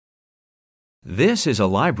This is a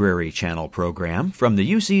Library Channel program from the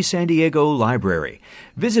UC San Diego Library.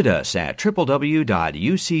 Visit us at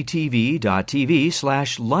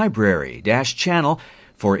www.uctv.tv/library-channel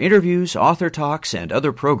for interviews, author talks, and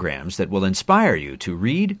other programs that will inspire you to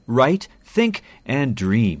read, write, think, and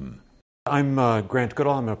dream. I'm Grant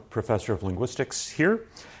Goodall. I'm a professor of linguistics here,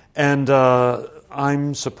 and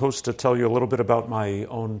I'm supposed to tell you a little bit about my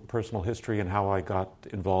own personal history and how I got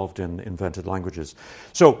involved in invented languages.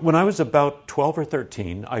 So when I was about 12 or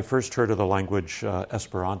 13, I first heard of the language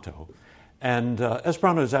Esperanto. And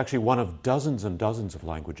Esperanto is actually one of dozens and dozens of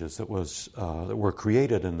languages that were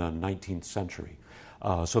created in the 19th century.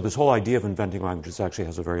 So this whole idea of inventing languages actually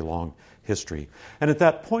has a very long history. And at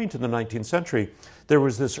that point in the 19th century, there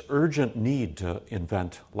was this urgent need to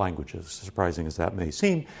invent languages, surprising as that may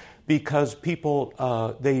seem, because people,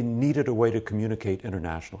 they needed a way to communicate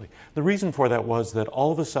internationally. The reason for that was that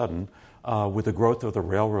all of a sudden, with the growth of the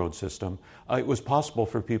railroad system, it was possible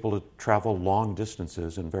for people to travel long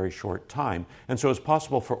distances in very short time. And so it was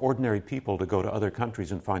possible for ordinary people to go to other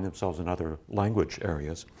countries and find themselves in other language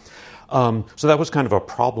areas. So that was kind of a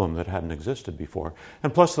problem that hadn't existed before.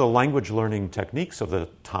 And plus the language learning techniques of the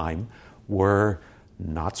time were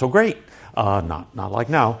not so great, not like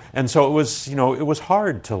now. And so it was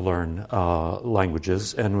hard to learn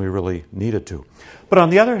languages, and we really needed to. But on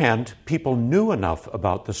the other hand, people knew enough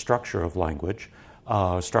about the structure of languages,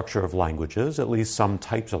 at least some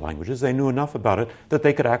types of languages. They knew enough about it that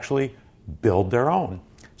they could actually build their own.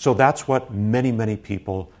 So that's what many, many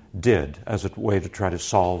people did as a way to try to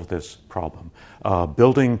solve this problem,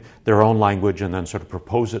 building their own language and then sort of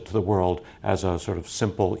propose it to the world as a sort of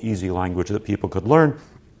simple, easy language that people could learn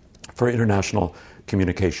for international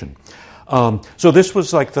communication. So this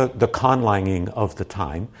was like the conlanging of the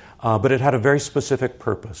time, but it had a very specific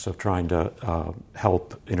purpose of trying to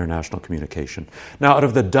help international communication. Now, out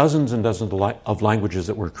of the dozens and dozens of languages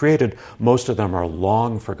that were created, most of them are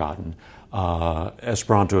long forgotten.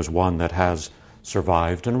 Esperanto is one that has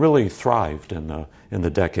survived and really thrived in the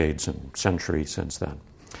decades and centuries since then.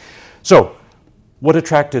 So, what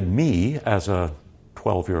attracted me as a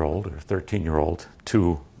 12-year-old or 13-year-old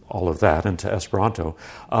to all of that and to Esperanto?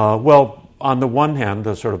 Well, on the one hand,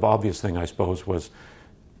 the sort of obvious thing, I suppose, was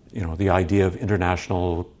the idea of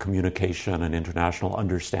international communication and international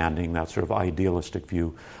understanding. That sort of idealistic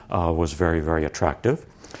view was very, very attractive.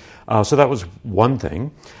 So that was one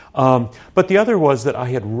thing. But the other was that I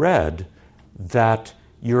had read that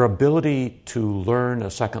your ability to learn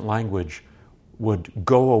a second language would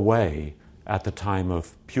go away at the time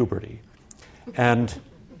of puberty. And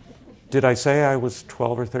did I say I was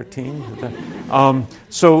 12 or 13?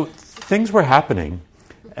 So things were happening.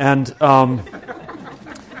 And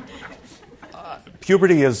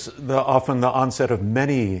puberty is often the onset of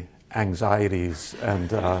many anxieties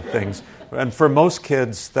and things. And for most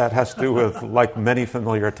kids, that has to do with like many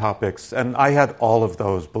familiar topics. And I had all of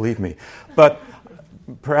those, believe me. But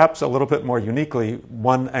perhaps a little bit more uniquely,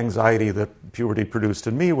 one anxiety that puberty produced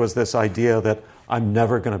in me was this idea that I'm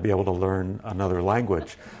never going to be able to learn another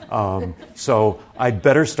language. So I'd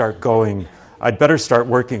better start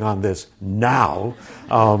working on this now,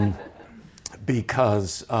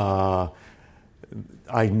 because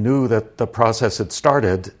I knew that the process had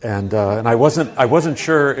started, and I wasn't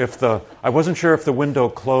sure if the window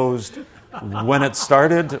closed when it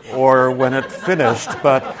started or when it finished,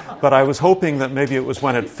 but I was hoping that maybe it was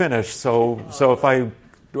when it finished. So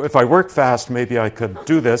if I work fast, maybe I could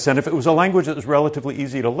do this, and if it was a language that was relatively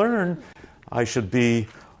easy to learn, I should be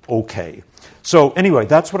okay. So anyway,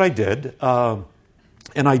 that's what I did,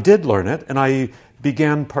 and I did learn it, and I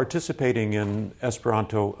began participating in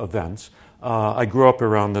Esperanto events. I grew up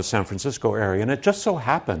around the San Francisco area, and it just so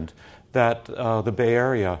happened that the Bay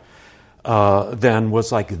Area then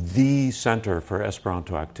was like the center for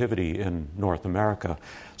Esperanto activity in North America.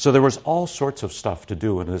 So there was all sorts of stuff to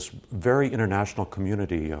do in this very international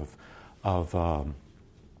community of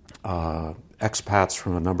expats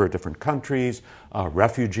from a number of different countries,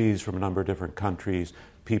 refugees from a number of different countries,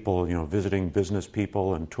 people, visiting business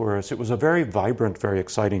people and tourists. It was a very vibrant, very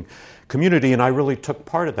exciting community, and I really took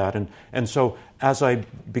part of that. And so as I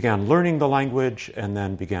began learning the language and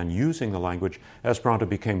then began using the language, Esperanto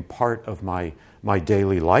became part of my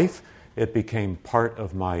daily life. It became part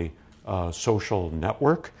of my social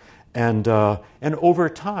network. And over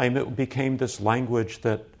time, it became this language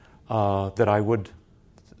that I would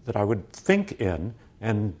think in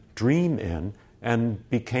and dream in, and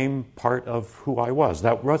became part of who I was.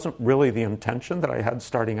 That wasn't really the intention that I had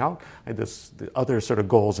starting out. I had the other sort of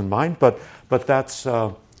goals in mind, but that's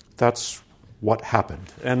what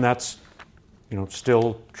happened, and that's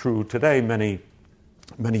still true today. Many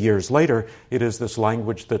many years later, it is this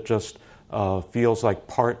language that just feels like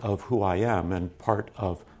part of who I am and part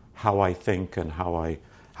of how I think and how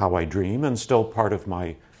I dream, and still part of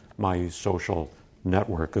my social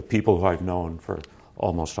network of people who I've known for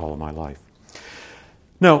almost all of my life.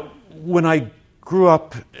 Now, when I grew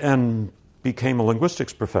up and became a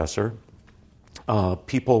linguistics professor,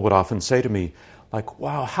 people would often say to me, like,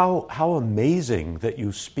 wow, how amazing that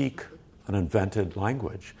you speak an invented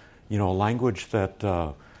language. A language that,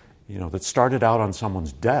 that started out on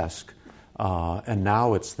someone's desk, and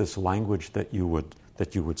now it's this language that you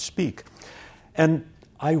would speak. And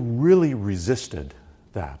I really resisted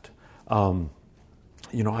that.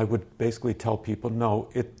 I would basically tell people, no,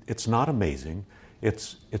 it's not amazing.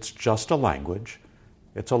 It's just a language.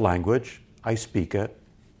 It's a language. I speak it.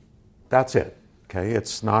 That's it. Okay,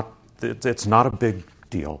 it's not a big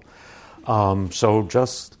deal. So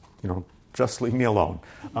just leave me alone.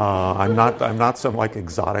 I'm not some like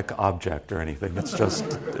exotic object or anything. It's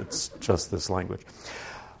just this language.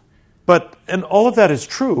 And all of that is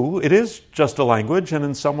true. It is just a language, and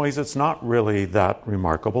in some ways it's not really that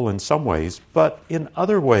remarkable in some ways. But in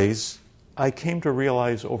other ways, I came to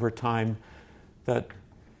realize over time that,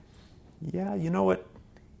 yeah, you know what?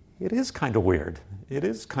 It is kind of weird. It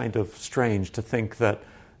is kind of strange to think that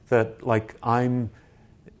like I'm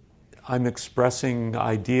expressing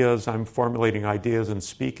ideas, I'm formulating ideas and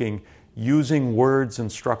speaking using words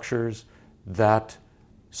and structures that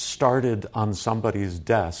started on somebody's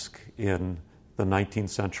desk in the 19th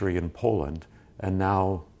century in Poland, and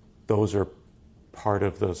now those are part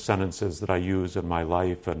of the sentences that I use in my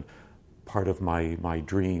life and part of my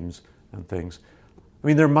dreams and things. I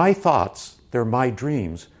mean, they're my thoughts, they're my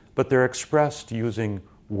dreams, but they're expressed using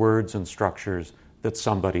words and structures that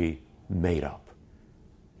somebody made up.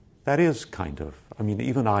 That is kind of,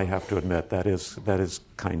 even I have to admit, that is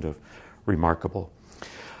kind of remarkable.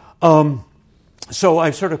 So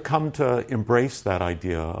I've sort of come to embrace that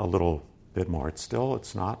idea a little bit more.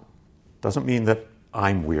 Doesn't mean that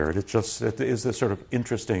I'm weird. It is this sort of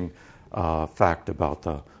interesting fact about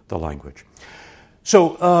the language.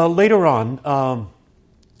 So later on,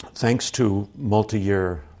 thanks to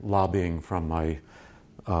multi-year lobbying from my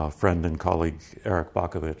friend and colleague Eric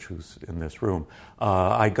Bakovich, who's in this room,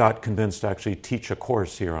 I got convinced to actually teach a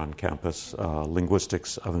course here on campus,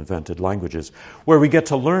 Linguistics of Invented Languages, where we get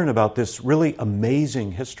to learn about this really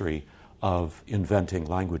amazing history of inventing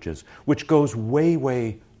languages, which goes way,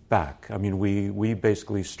 way back. We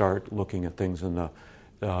basically start looking at things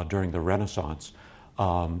during the Renaissance,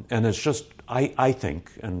 and it's just, I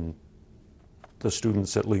think, and the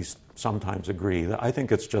students at least sometimes agree, that I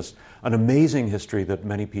think it's just an amazing history that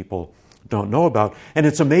many people don't know about. And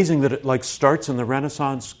it's amazing that it starts in the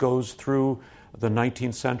Renaissance, goes through the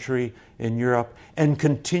 19th century in Europe, and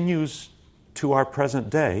continues to our present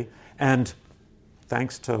day. And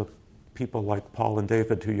thanks to people like Paul and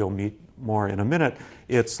David, who you'll meet more in a minute,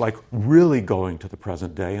 it's really going to the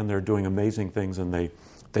present day, and they're doing amazing things, and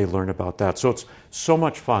they learn about that. So it's so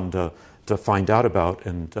much fun to find out about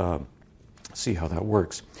and see how that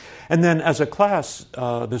works. And then as a class,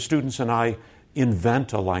 the students and I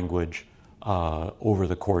invent a language over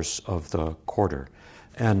the course of the quarter.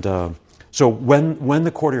 And so when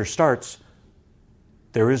the quarter starts,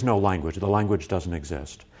 there is no language. The language doesn't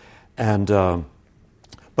exist. And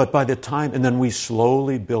but by the time, and then we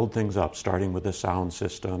slowly build things up, starting with the sound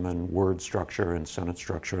system and word structure and sentence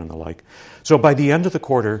structure and the like. So by the end of the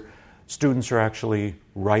quarter, students are actually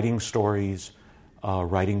writing stories,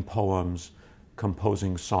 writing poems,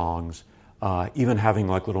 composing songs, even having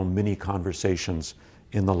little mini conversations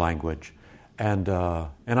in the language. And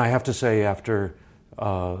I have to say, after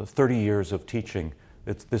 30 years of teaching,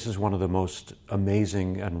 this is one of the most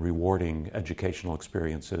amazing and rewarding educational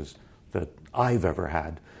experiences that I've ever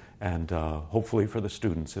had. And hopefully for the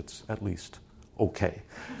students, it's at least okay.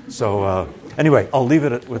 So anyway, I'll leave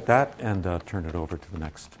it with that and turn it over to the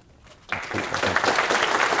next speaker. Thank you.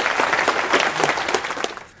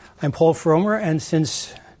 I'm Paul Fromer, and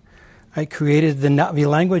since I created the Na'vi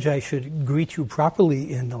language, I should greet you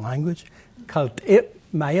properly in the language. Kalt'ip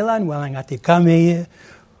mailan walangati kame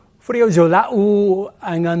frio zola'u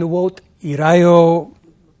anganuot irayo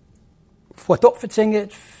fotot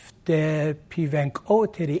fitsinget de pivenk o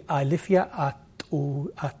teri alifia at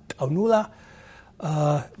aunula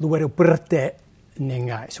luero brte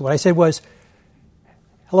ningai. So what I said was,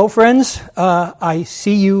 hello, friends. I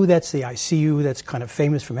see you. That's the I see you. That's kind of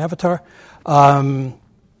famous from Avatar.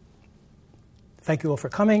 Thank you all for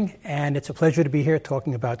coming, and it's a pleasure to be here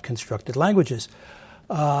talking about constructed languages.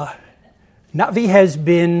 Na'vi has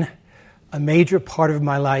been a major part of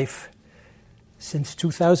my life since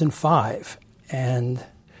 2005, And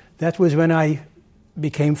that was when I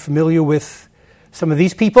became familiar with some of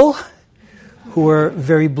these people who were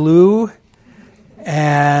very blue,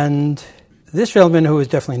 and this gentleman who is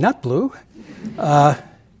definitely not blue.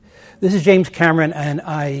 This is James Cameron, and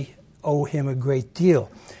I owe him a great deal.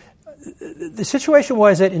 The situation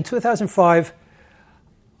was that in 2005,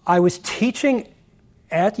 I was teaching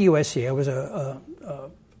at USC. I was a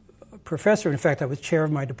professor. In fact, I was chair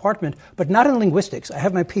of my department, but not in linguistics. I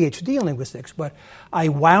have my PhD in linguistics, but I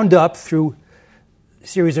wound up through a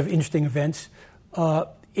series of interesting events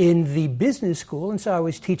in the business school, and so I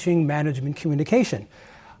was teaching management communication.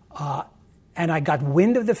 And I got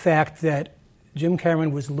wind of the fact that Jim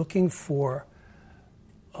Cameron was looking for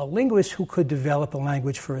a linguist who could develop a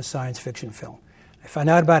language for a science fiction film. I found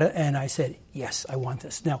out about it, and I said, yes, I want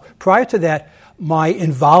this. Now, prior to that, my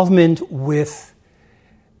involvement with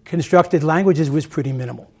constructed languages was pretty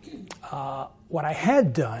minimal. What I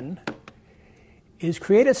had done is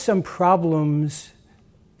created some problems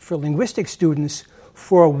for linguistic students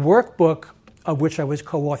for a workbook of which I was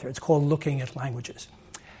co-author. It's called Looking at Languages.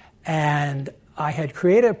 And I had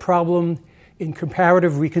created a problem in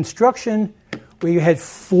comparative reconstruction where you had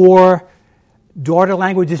 4 daughter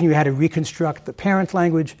languages and you had to reconstruct the parent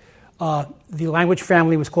language. The language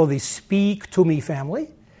family was called the Speak to Me family.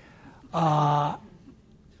 But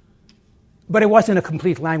it wasn't a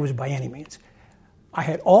complete language by any means. I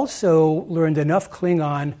had also learned enough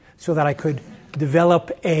Klingon so that I could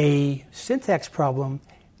develop a syntax problem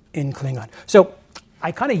in Klingon. So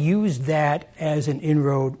I kind of used that as an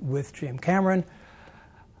inroad with Jim Cameron.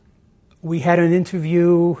 We had an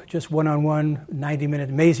interview, just one-on-one, 90-minute,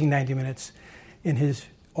 amazing 90 minutes, in his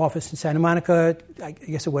office in Santa Monica. I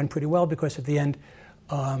guess it went pretty well because at the end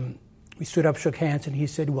we stood up, shook hands, and he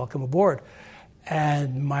said, welcome aboard.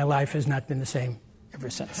 And my life has not been the same ever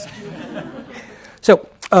since. So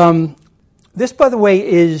this, by the way,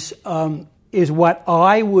 is what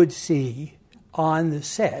I would see on the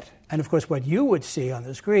set. And, of course, what you would see on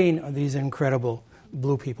the screen are these incredible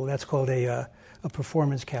blue people. That's called a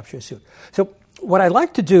performance capture suit. So what I'd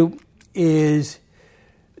like to do is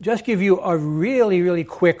just give you a really, really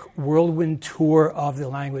quick whirlwind tour of the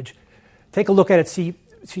language. Take a look at it, see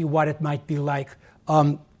what it might be like.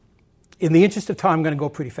 In the interest of time, I'm going to go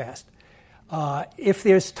pretty fast. If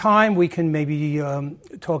there's time, we can maybe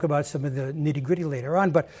talk about some of the nitty-gritty later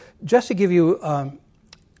on. But just to give you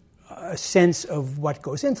a sense of what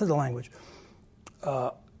goes into the language.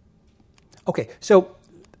 Okay, so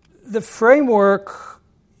the framework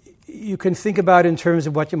you can think about in terms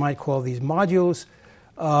of what you might call these modules.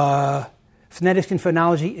 Phonetics and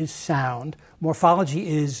phonology is sound. Morphology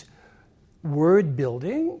is word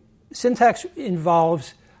building. Syntax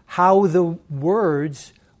involves how the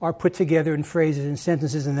words are put together in phrases and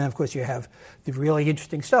sentences. And then, of course, you have the really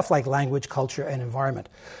interesting stuff like language, culture, and environment.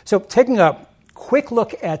 So taking a quick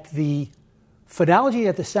look at the phonology,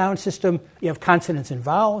 at the sound system, you have consonants and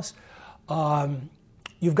vowels.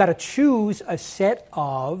 You've got to choose a set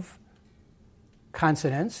of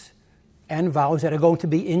consonants and vowels that are going to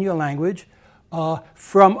be in your language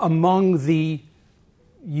from among the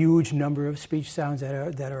huge number of speech sounds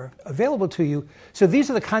that are available to you. So these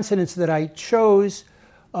are the consonants that I chose.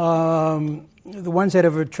 The ones that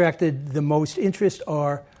have attracted the most interest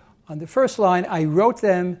are on the first line. I wrote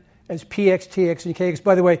them as PX, TX, and KX.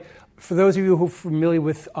 By the way, for those of you who are familiar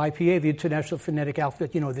with IPA, the International Phonetic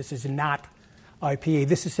Alphabet, you know this is not IPA.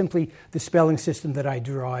 This is simply the spelling system that I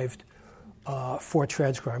derived for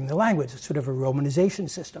transcribing the language. It's sort of a romanization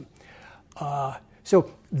system.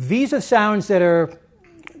 So these are sounds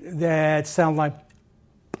that sound like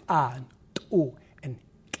and u and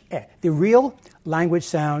e. The real language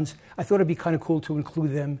sounds. I thought it'd be kind of cool to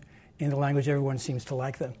include them in the language. Everyone seems to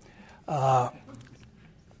like them.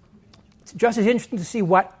 It's just as interesting to see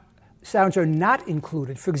what sounds are not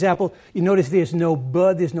included. For example, you notice there's no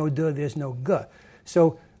b, there's no d, there's no g.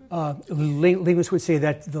 So linguists would say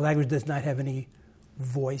that the language does not have any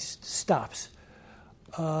voiced stops.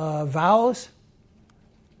 Vowels,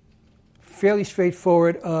 fairly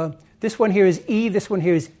straightforward. This one here is E, this one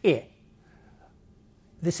here is I.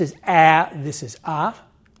 This is a, this is a.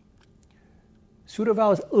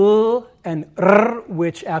 Pseudovowels and r,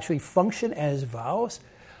 which actually function as vowels.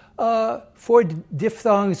 For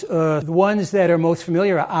diphthongs, the ones that are most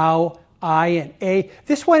familiar are ow, I, and a.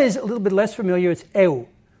 This one is a little bit less familiar. It's eu,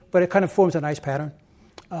 but it kind of forms a nice pattern.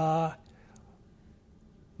 But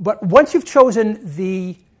once you've chosen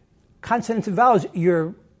the consonants and vowels,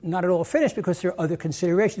 you're not at all finished because there are other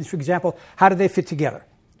considerations. For example, how do they fit together?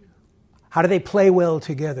 How do they play well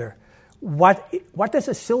together? What does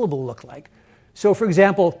a syllable look like? So, for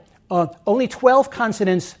example, only 12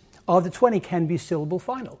 consonants of the 20 can be syllable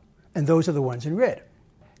final, and those are the ones in red.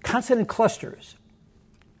 Consonant clusters.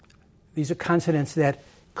 These are consonants that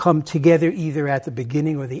come together either at the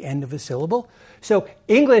beginning or the end of a syllable. So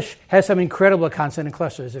English has some incredible consonant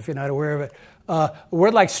clusters, if you're not aware of it. A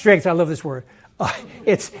word like strength, I love this word.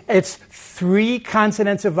 It's 3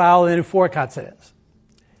 consonants, a vowel, and 4 consonants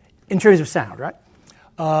in terms of sound, right?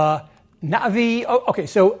 Navi, okay,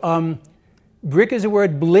 so brick is a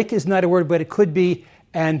word, blick is not a word, but it could be,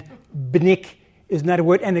 and bnik is not a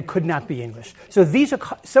word, and it could not be English. So these are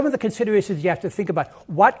some of the considerations you have to think about.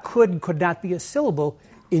 What could not be a syllable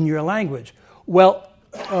in your language? Well,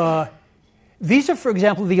 these are, for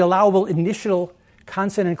example, the allowable initial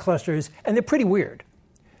consonant clusters, and they're pretty weird.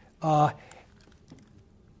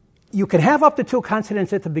 You can have up to 2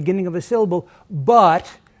 consonants at the beginning of a syllable,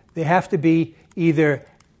 but they have to be either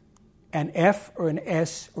an F or an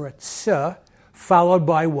S or a ts followed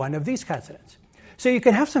by one of these consonants. So you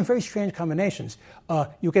can have some very strange combinations.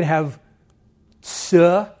 You can have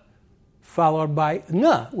ts followed by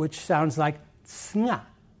n, which sounds like tsna,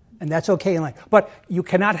 and that's okay in language. But you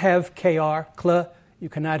cannot have kr, kl, you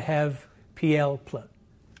cannot have pl, pl.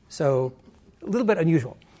 So a little bit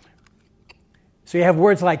unusual. So you have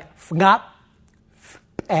words like fngap,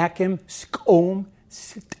 akim, skom,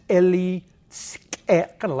 steli,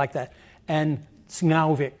 kind of like that, and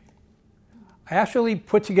tsngavik. I actually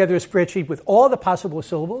put together a spreadsheet with all the possible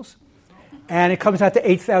syllables, and it comes out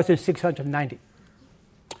to 8,690.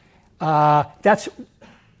 That's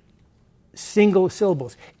single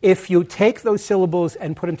syllables. If you take those syllables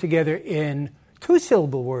and put them together in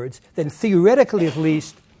 2-syllable words, then theoretically at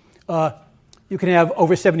least, you can have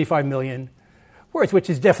over 75 million words, which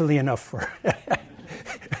is definitely enough for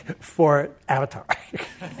for Avatar.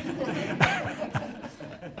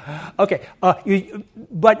 Okay,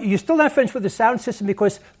 but you're still not finished with the sound system,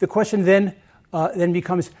 because the question then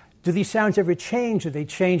becomes, do these sounds ever change? Do they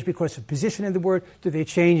change because of position in the word? Do they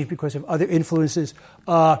change because of other influences?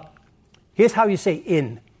 Here's how you say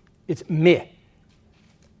in. It's me.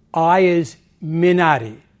 I is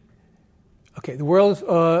minari. Okay, the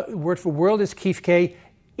word for world is kifke.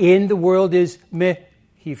 In the world is me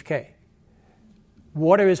hifke.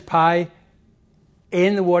 Water is pi.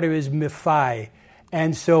 In the water is mifai.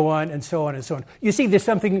 And so on, and so on, and so on. You see, there's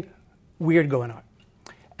something weird going on.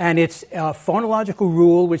 And it's a phonological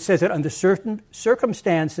rule which says that under certain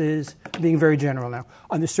circumstances, being very general now,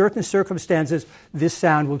 under certain circumstances, this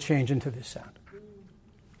sound will change into this sound.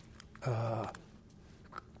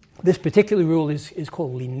 This particular rule is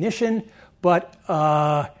called lenition, but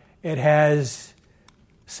it has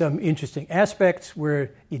some interesting aspects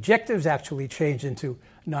where ejectives actually change into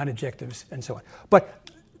non-ejectives and so on. But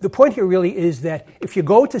the point here really is that if you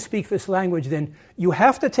go to speak this language, then you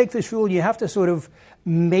have to take this rule, you have to sort of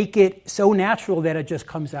make it so natural that it just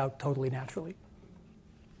comes out totally naturally.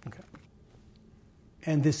 Okay.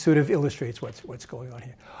 And this sort of illustrates what's going on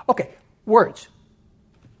here. Okay, words.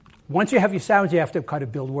 Once you have your sounds, you have to kind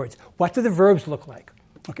of build words. What do the verbs look like?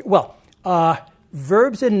 Okay, well,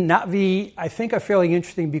 verbs in Na'vi, I think, are fairly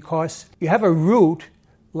interesting because you have a root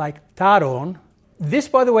like taron. This,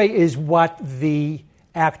 by the way, is what the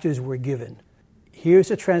actors were given.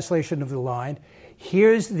 Here's a translation of the line.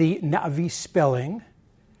 Here's the Na'vi spelling,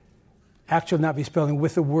 actual Na'vi spelling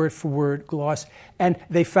with the word-for-word gloss, and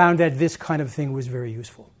they found that this kind of thing was very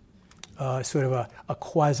useful. Sort of a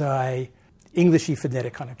quasi-Englishy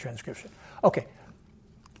phonetic kind of transcription. Okay.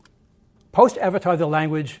 Post-Avatar, the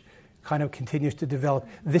language kind of continues to develop.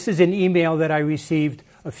 This is an email that I received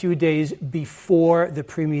a few days before the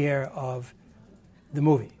premiere of the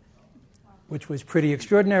movie, which was pretty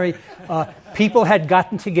extraordinary. People had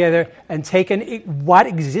gotten together and taken what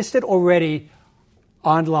existed already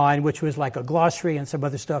online, which was like a glossary and some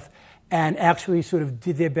other stuff, and actually sort of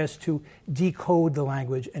did their best to decode the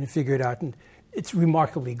language and figure it out. And it's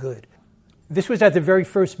remarkably good. This was at the very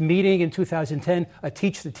first meeting in 2010, a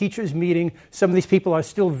Teach the Teachers meeting. Some of these people are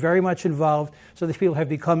still very much involved. So these people have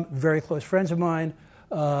become very close friends of mine.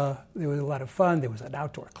 There was a lot of fun. There was an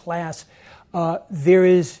outdoor class. There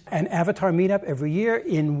is an Avatar meetup every year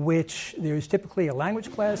in which there is typically a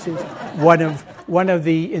language class. Who's one of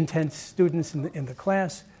the intense students in the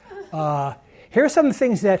class. Here are some of the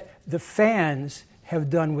things that the fans have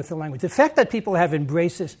done with the language. The fact that people have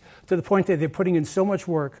embraced this to the point that they're putting in so much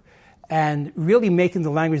work and really making the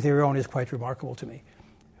language their own is quite remarkable to me.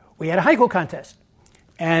 We had a haiku contest,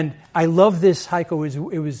 and I love this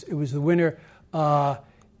haiku. It was the winner.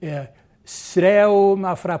 Sreo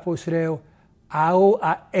mafrapo sreo ao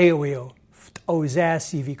a eoeo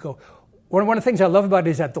ozasiviko. One of the things I love about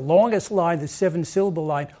it is that the longest line, the 7-syllable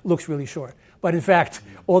line, looks really short. But in fact,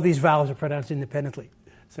 all these vowels are pronounced independently.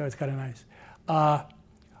 So it's kind of nice.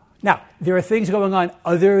 Now, there are things going on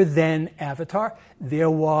other than Avatar. There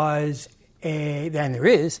was and there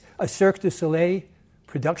is a Cirque du Soleil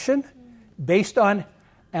production based on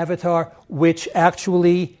Avatar, which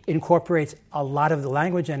actually incorporates a lot of the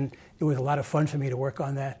language, and it was a lot of fun for me to work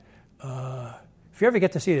on that. If you ever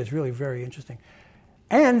get to see it, it's really very interesting.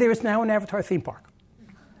 And there is now an Avatar theme park,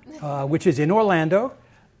 which is in Orlando,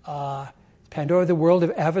 Pandora, the World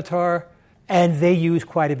of Avatar, and they use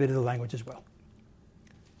quite a bit of the language as well.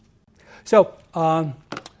 So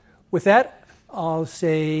with that, I'll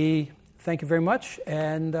say thank you very much,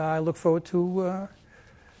 and I look forward to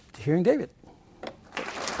hearing David.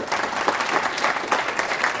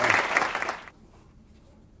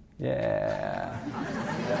 Yeah.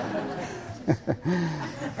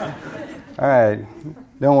 All right.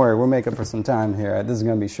 Don't worry, we'll make up for some time here. This is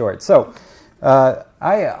going to be short. So,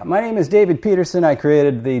 my name is David Peterson. I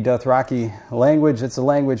created the Dothraki language. It's a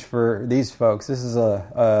language for these folks. This is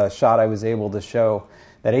a shot I was able to show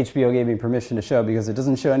that HBO gave me permission to show because it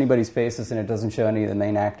doesn't show anybody's faces and it doesn't show any of the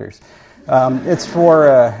main actors. It's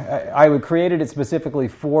for, I created it specifically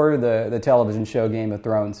for the television show Game of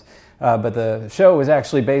Thrones. But the show was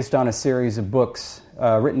actually based on a series of books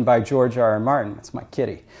written by George R. R. Martin. That's my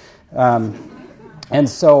kitty. And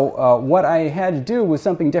so what I had to do was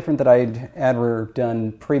something different that I'd ever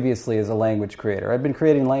done previously as a language creator. I'd been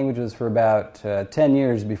creating languages for about 10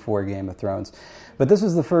 years before Game of Thrones. But this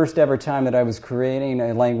was the first ever time that I was creating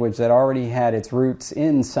a language that already had its roots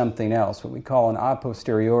in something else, what we call an a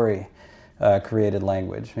posteriori created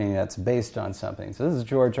language, meaning that's based on something. So this is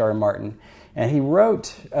George R. R. Martin. And he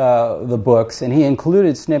wrote the books, and he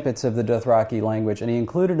included snippets of the Dothraki language, and he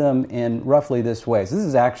included them in roughly this way. So this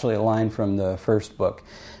is actually a line from the first book.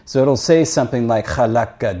 So it'll say something like,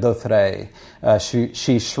 Chalaka Dothre,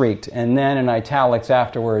 she shrieked. And then in italics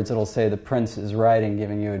afterwards, it'll say the prince is writing,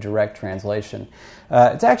 giving you a direct translation.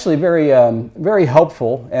 It's actually very, very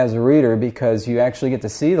helpful as a reader because you actually get to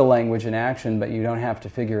see the language in action, but you don't have to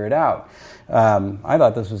figure it out. I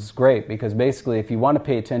thought this was great because basically if you want to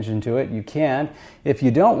pay attention to it, you can. If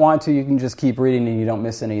you don't want to, you can just keep reading and you don't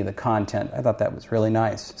miss any of the content. I thought that was really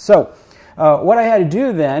nice. So what I had to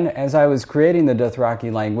do then, as I was creating the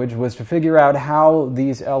Dothraki language, was to figure out how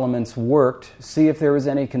these elements worked, see if there was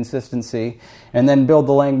any consistency, and then build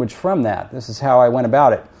the language from that. This is how I went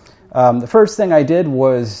about it. The first thing I did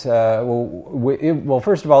was,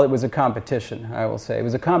 first of all, it was a competition, I will say. It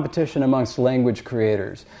was a competition amongst language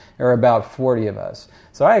creators. There are about 40 of us.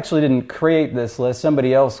 So I actually didn't create this list.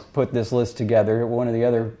 Somebody else put this list together. One of the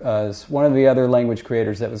other language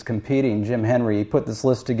creators that was competing, Jim Henry, he put this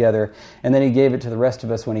list together, and then he gave it to the rest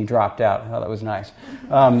of us when he dropped out. I thought that was nice.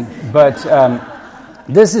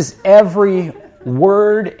 This is every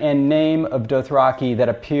word and name of Dothraki that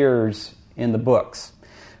appears in the books.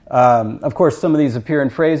 Of course, some of these appear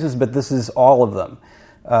in phrases, but this is all of them.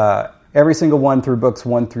 Every single one through books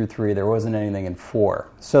 1 through 3. There wasn't anything in 4.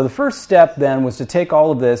 So the first step then was to take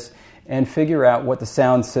all of this and figure out what the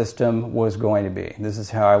sound system was going to be. This is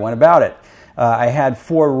how I went about it. I had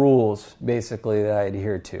 4 rules, basically, that I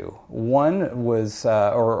adhered to. One was,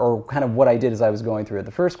 or kind of what I did as I was going through it.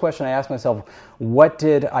 The first question I asked myself, what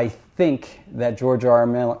did I think that George R.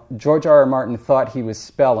 R. Martin thought he was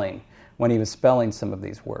spelling when he was spelling some of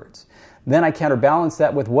these words? Then I counterbalanced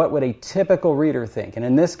that with what would a typical reader think. And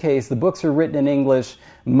in this case, the books are written in English.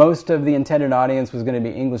 Most of the intended audience was going to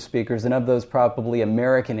be English speakers, and of those, probably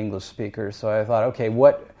American English speakers. So I thought, okay,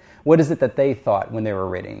 what is it that they thought when they were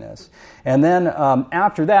reading this? And then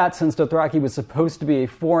after that, since Dothraki was supposed to be a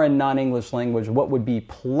foreign non-English language, what would be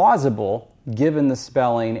plausible given the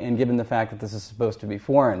spelling and given the fact that this is supposed to be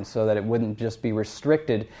foreign, so that it wouldn't just be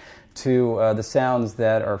restricted to the sounds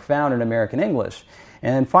that are found in American English.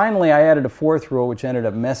 And then finally, I added a 4th rule, which ended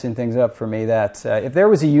up messing things up for me, that if there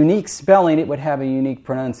was a unique spelling, it would have a unique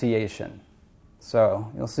pronunciation.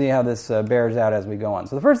 So you'll see how this bears out as we go on.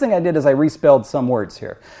 So the first thing I did is I respelled some words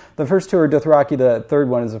here. The first 2 are Dothraki. The third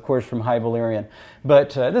one is, of course, from High Valyrian. But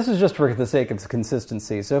this is just for the sake of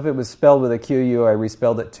consistency. So if it was spelled with a QU, I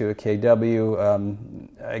respelled it to a KW.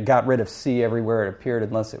 I got rid of C everywhere it appeared,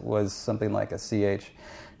 unless it was something like a CH,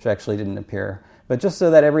 which actually didn't appear. But just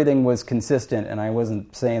so that everything was consistent, and I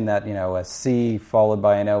wasn't saying that, a C followed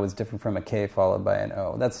by an O is different from a K followed by an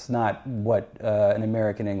O. That's not what an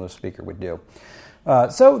American English speaker would do.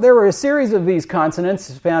 So there were a series of these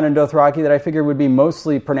consonants found in Dothraki that I figured would be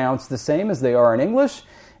mostly pronounced the same as they are in English,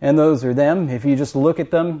 and those are them. If you just look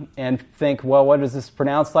at them and think, well, what is this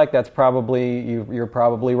pronounced like? That's probably, you're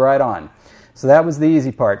probably right on. So that was the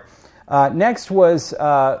easy part. Next was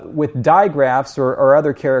with digraphs or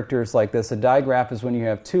other characters like this. A digraph is when you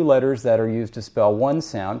have two letters that are used to spell one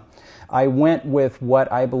sound. I went with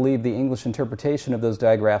what I believe the English interpretation of those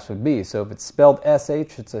digraphs would be. So if it's spelled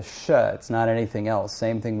SH, it's a sh. It's not anything else.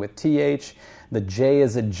 Same thing with TH. The J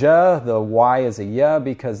is a J. The Y is a Y,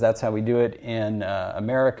 because that's how we do it in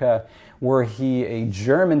America. Were he a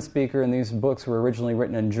German speaker and these books were originally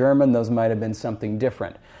written in German, those might have been something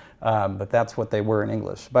different. But that's what they were in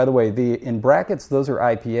English. By the way, in brackets, those are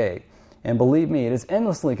IPA. And believe me, it is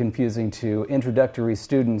endlessly confusing to introductory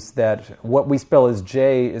students that what we spell as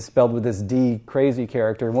J is spelled with this D crazy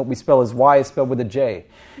character, and what we spell as Y is spelled with a J.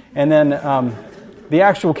 And then the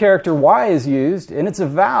actual character Y is used, and it's a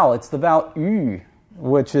vowel. It's the vowel U,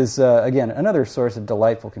 which is, again, another source of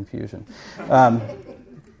delightful confusion.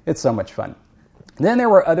 It's so much fun. Then there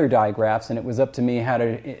were other digraphs, and it was up to me how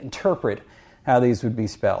to interpret how these would be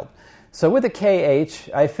spelled. So with a KH,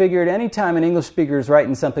 I figured anytime an English speaker is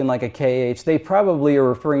writing something like a KH, they probably are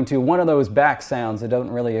referring to one of those back sounds that don't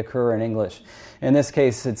really occur in English. In this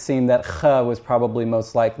case, it seemed that ch was probably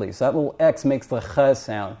most likely. So that little X makes the ch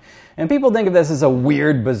sound. And people think of this as a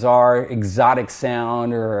weird, bizarre, exotic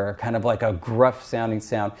sound or kind of like a gruff-sounding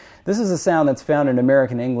sound. This is a sound that's found in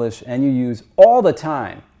American English and you use all the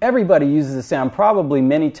time. Everybody uses the sound probably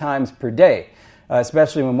many times per day,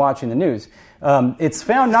 especially when watching the news. It's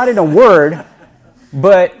found not in a word,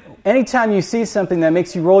 but anytime you see something that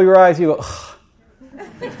makes you roll your eyes, you go, ugh.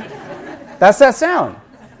 That's that sound.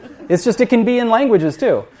 It's just, it can be in languages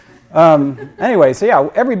too. Anyway, so yeah,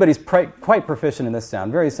 everybody's quite proficient in this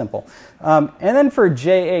sound. Very simple. And then for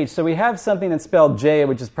JH, so we have something that's spelled J,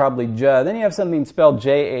 which is probably J. Then you have something spelled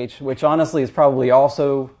JH, which honestly is probably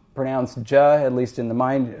also pronounced J, at least in the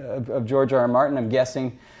mind of George R. R. Martin, I'm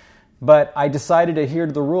guessing. But I decided to adhere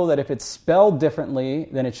to the rule that if it's spelled differently,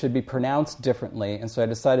 then it should be pronounced differently. And so I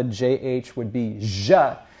decided JH would be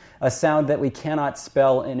J, a sound that we cannot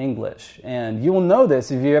spell in English. And you will know this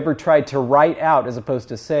if you ever tried to write out, as opposed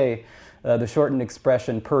to say, the shortened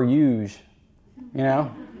expression per use. You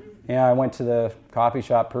know? Yeah, I went to the coffee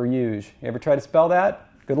shop per use. You ever try to spell that?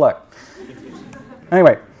 Good luck.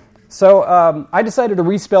 Anyway. So I decided to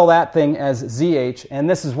respell that thing as ZH, and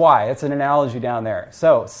this is why. It's an analogy down there.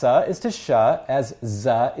 So, sa is to sha, as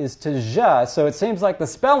za is to ja. So it seems like the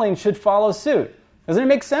spelling should follow suit. Doesn't it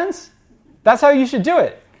make sense? That's how you should do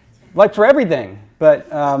it, like for everything. But,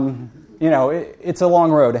 it's a long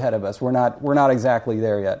road ahead of us. We're not exactly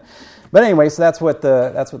there yet. But anyway, so that's what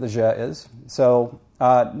the ja is. So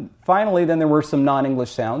finally, then there were some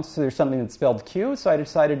non-English sounds. So there's something that's spelled Q, so I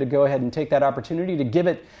decided to go ahead and take that opportunity to give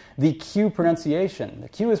it the Q pronunciation. The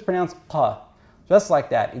Q is pronounced qa, just like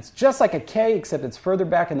that. It's just like a K, except it's further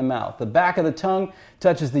back in the mouth. The back of the tongue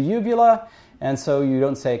touches the uvula, and so you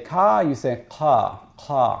don't say ka, you say qa,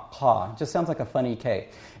 qa, qa. It just sounds like a funny K.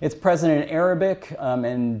 It's present in Arabic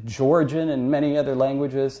and Georgian and many other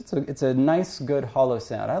languages. It's a nice, good, hollow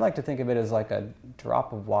sound. I like to think of it as like a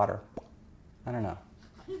drop of water. I don't know.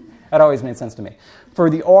 That always made sense to me. For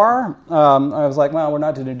the R, I was like, well, we're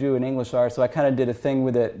not going to do an English R, so I kind of did a thing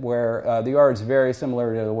with it where the R is very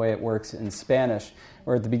similar to the way it works in Spanish,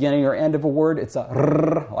 where at the beginning or end of a word, it's a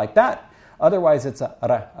r like that. Otherwise, it's a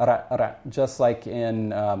ra, just like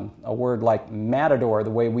in a word like matador, the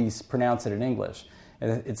way we pronounce it in English.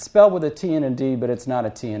 It's spelled with a T and a D, but it's not a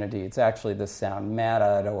T and a D. It's actually this sound,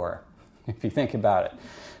 matador, if you think about it.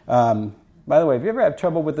 By the way, have you ever had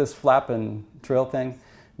trouble with this flap and trill thing?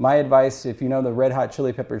 My advice, if you know the Red Hot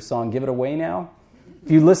Chili Peppers song, Give It Away Now, if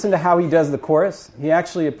you listen to how he does the chorus, he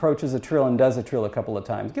actually approaches a trill and does a trill a couple of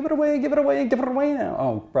times. Give it away, give it away, give it away now.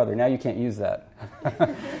 Oh, brother, now you can't use that.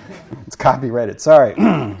 It's copyrighted, sorry.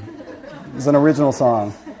 It's an original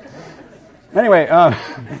song. Anyway,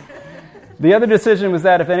 the other decision was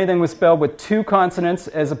that if anything was spelled with two consonants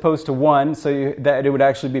as opposed to one, so that it would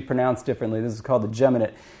actually be pronounced differently. This is called the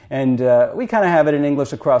geminate. And we kind of have it in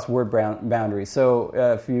English across word boundaries. So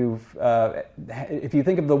if you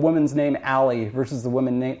think of the woman's name Allie versus the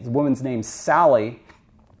woman's name Sally,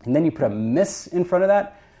 and then you put a miss in front of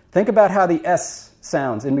that, think about how the S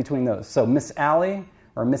sounds in between those. So Miss Allie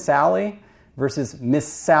or Miss Allie versus Miss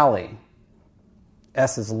Sally.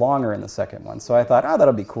 S is longer in the second one. So I thought,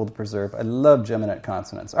 that'll be cool to preserve. I love geminate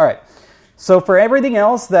consonants. All right. So for everything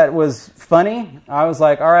else that was funny, I was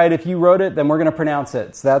like, all right, if you wrote it, then we're going to pronounce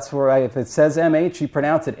it. So that's where if it says MH, you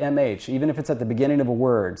pronounce it MH, even if it's at the beginning of a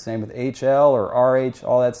word. Same with HL or RH,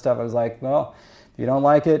 all that stuff. I was like, well, if you don't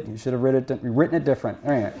like it, you should have written it different.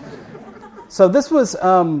 All right. So this was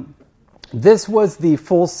This was the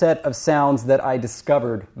full set of sounds that I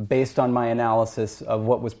discovered based on my analysis of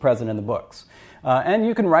what was present in the books. And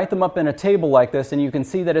you can write them up in a table like this, and you can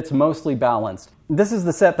see that it's mostly balanced. This is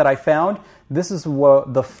the set that I found. This is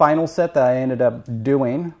the final set that I ended up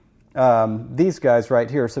doing. These guys right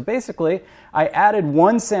here. So basically, I added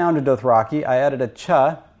one sound to Dothraki. I added a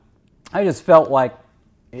cha. I just felt like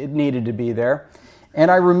it needed to be there. And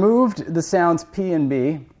I removed the sounds P and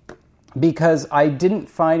B because I didn't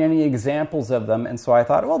find any examples of them. And so I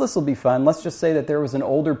thought, well, this will be fun. Let's just say that there was an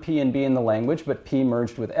older P and B in the language, but P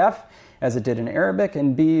merged with F, as it did in Arabic,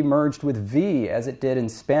 and B merged with V, as it did in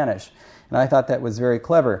Spanish. And I thought that was very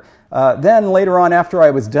clever. Then later on, after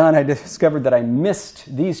I was done, I discovered that I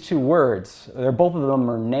missed these two words. Both of them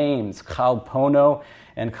are names, Kalpono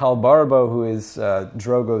and Kalbarbo, who is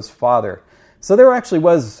Drogo's father. So there actually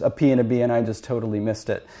was a P and a B, and I just totally missed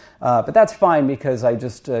it. But that's fine, because I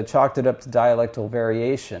just chalked it up to dialectal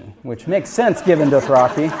variation, which makes sense given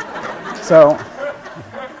Dothraki. So...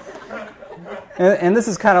 And this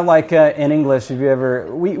is kind of like in English, if you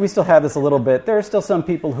ever... We still have this a little bit. There are still some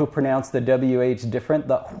people who pronounce the WH different,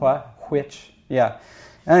 the which. Yeah.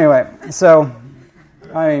 Anyway, so,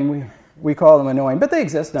 I mean, we call them annoying, but they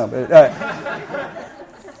exist. No, but...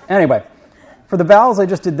 Anyway, for the vowels, I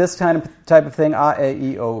just did this type of thing, a,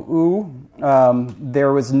 e, I, o, u.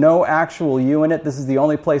 There was no actual U in it. This is the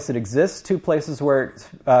only place it exists. Two places where it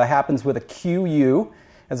happens with a QU,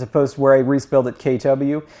 as opposed to where I respelled it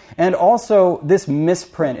KW. And also this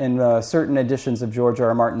misprint in certain editions of George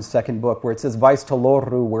R.R. Martin's second book, where it says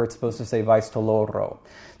Vaistoloru, where it's supposed to say Vaistoloro.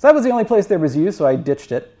 So that was the only place there was used, so I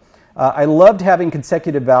ditched it. I loved having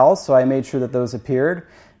consecutive vowels, so I made sure that those appeared.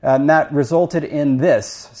 And that resulted in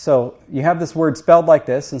this. So you have this word spelled like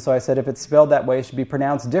this, and so I said if it's spelled that way, it should be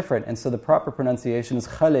pronounced different. And so the proper pronunciation is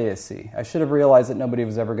Khaleesi. I should have realized that nobody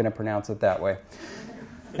was ever going to pronounce it that way.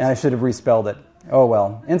 And I should have respelled it. Oh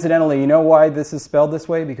well. Incidentally, you know why this is spelled this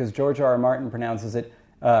way? Because George R.R. Martin pronounces it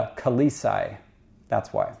Khaleesi.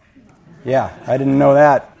 That's why. Yeah, I didn't know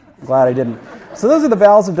that. Glad I didn't. So those are the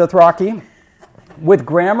vowels of Dothraki. With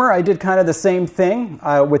grammar, I did kind of the same thing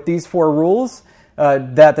with these four rules,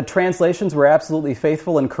 that the translations were absolutely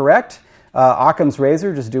faithful and correct. Occam's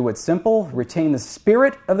razor, just do what's simple. Retain the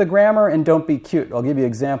spirit of the grammar and don't be cute. I'll give you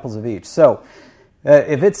examples of each. So,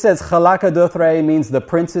 if it says Khalaka Dothrae means the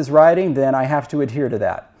prince is riding, then I have to adhere to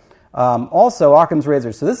that. Also, Occam's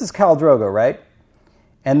razor. So this is Khal Drogo, right?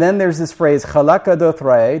 And then there's this phrase, Khalaka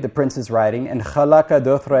Dothrae, the prince is riding, and Khalaka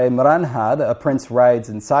Dothrae Mranhad, a prince rides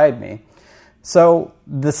inside me. So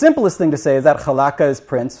the simplest thing to say is that Khalaka is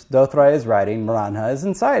prince, Dothrae is riding, Mranha is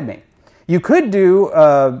inside me. You could do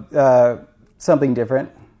something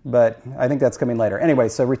different, but I think that's coming later. Anyway,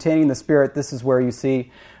 so retaining the spirit, this is where you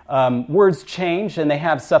see words change, and they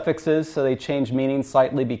have suffixes, so they change meaning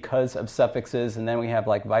slightly because of suffixes. And then we have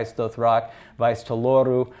like Vaisdothrak,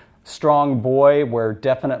 Vaistoloru, strong boy, where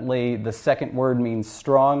definitely the second word means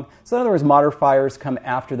strong. So in other words, modifiers come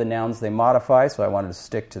after the nouns they modify, so I wanted to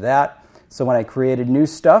stick to that. So when I created new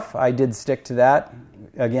stuff, I did stick to that.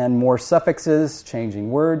 Again, more suffixes,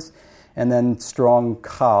 changing words, and then strong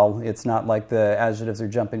khal. It's not like the adjectives are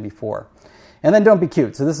jumping before. And then don't be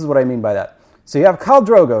cute. So this is what I mean by that. So you have Khal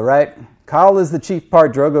Drogo, right? Khal is the chief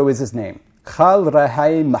part, Drogo is his name. Khal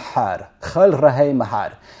Rahai Mahad. Khal Rahai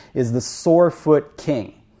Mahad is the sore-foot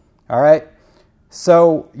king. All right?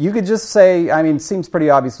 So you could just say, I mean, it seems pretty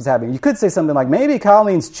obvious what's happening. You could say something like, maybe Khal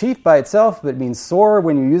means chief by itself, but it means sore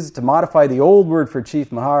when you use it to modify the old word for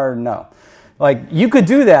chief, Mahar. No. Like, you could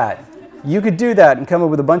do that. You could do that and come up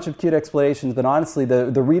with a bunch of cute explanations, but honestly,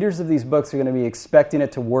 the readers of these books are going to be expecting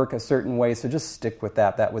it to work a certain way, so just stick with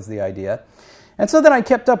that. That was the idea. And so then I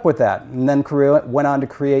kept up with that, and then went on to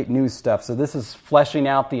create new stuff. So this is fleshing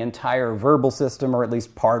out the entire verbal system, or at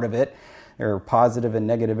least part of it. There are positive and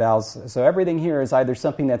negative vowels. So everything here is either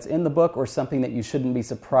something that's in the book or something that you shouldn't be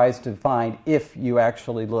surprised to find if you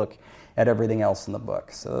actually look at everything else in the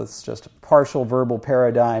book. So it's just a partial verbal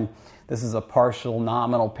paradigm. This is a partial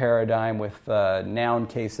nominal paradigm with noun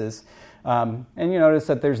cases. And you notice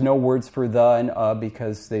that there's no words for the and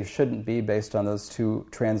because they shouldn't be based on those two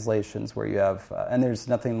translations where you have, and there's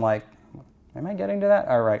nothing like, am I getting to that?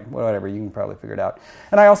 All right, whatever, you can probably figure it out.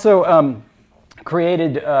 And I also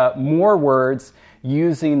created more words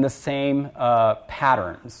using the same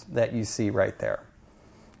patterns that you see right there.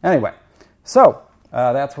 Anyway, so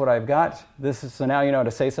that's what I've got. So now you know to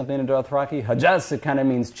say something in Dothraki. Hajas, it kind of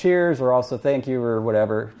means cheers or also thank you or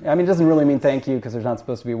whatever. I mean, it doesn't really mean thank you because there's not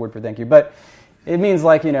supposed to be a word for thank you, but it means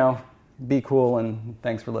like, you know, be cool and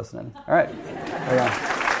thanks for listening. All right. There you go.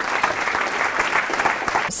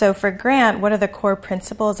 So for Grant, what are the core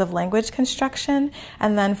principles of language construction?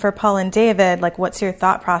 And then for Paul and David, like, what's your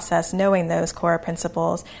thought process knowing those core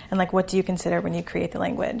principles? And like, what do you consider when you create the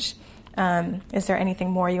language? Is there anything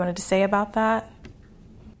more you wanted to say about that?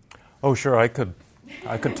 Oh, sure. I could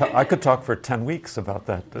talk for 10 weeks about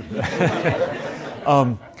that.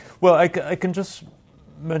 Well, I can just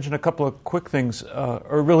mention a couple of quick things,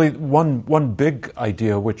 or really one big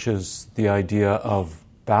idea, which is the idea of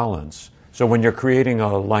balance. So when you're creating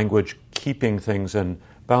a language, keeping things in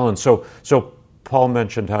balance. So Paul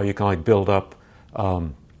mentioned how you can like build up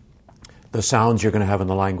the sounds you're going to have in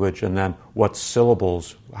the language, and then what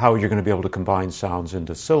syllables, how you're going to be able to combine sounds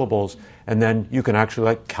into syllables, and then you can actually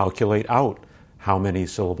like calculate out how many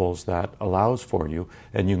syllables that allows for you,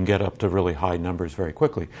 and you can get up to really high numbers very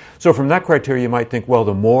quickly. So from that criteria, you might think, well,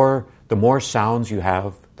 the more sounds you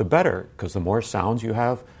have, the better, because the more sounds you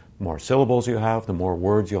have, the more syllables you have, the more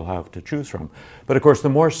words you'll have to choose from. But of course, the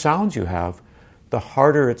more sounds you have, the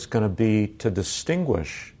harder it's going to be to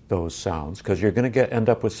distinguish those sounds, because you're going to end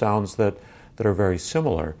up with sounds that are very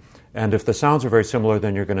similar. And if the sounds are very similar,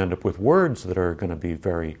 then you're going to end up with words that are going to be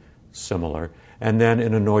very similar. And then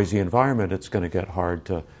in a noisy environment, it's going to get hard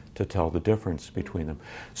to tell the difference between them.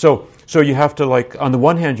 So you have to, like, on the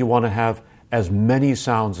one hand, you want to have as many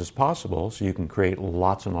sounds as possible so you can create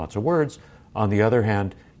lots and lots of words. On the other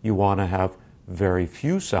hand, you want to have very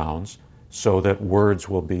few sounds so that words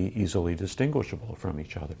will be easily distinguishable from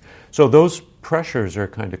each other. So those pressures are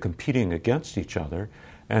kind of competing against each other,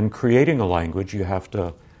 and creating a language, you have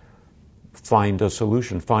to find a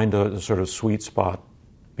solution, find a sort of sweet spot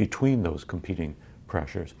between those competing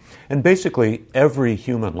pressures. And basically, every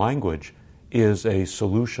human language is a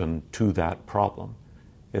solution to that problem.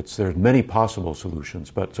 There's many possible solutions,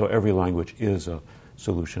 but so every language is a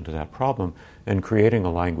solution to that problem. And creating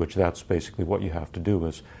a language, that's basically what you have to do,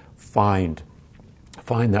 is find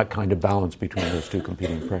that kind of balance between those two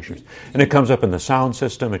competing pressures. And it comes up in the sound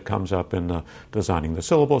system, it comes up in the designing the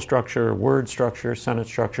syllable structure, word structure, sentence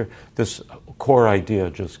structure. This core idea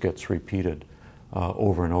just gets repeated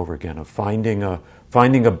over and over again, of finding a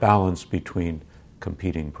balance between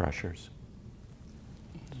competing pressures.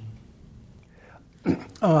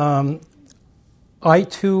 I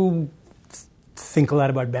too think a lot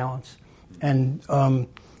about balance, and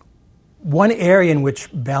one area in which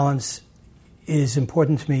balance is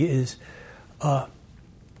important to me is the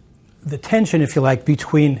tension, if you like,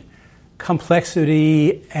 between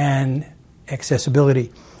complexity and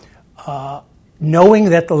accessibility. Knowing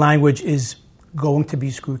that the language is going to be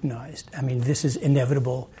scrutinized. I mean, this is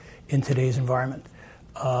inevitable in today's environment.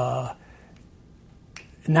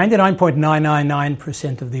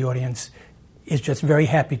 99.999% of the audience is just very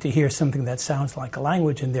happy to hear something that sounds like a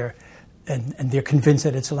language, and they're convinced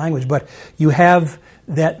that it's a language. But you have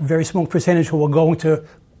that very small percentage who are going to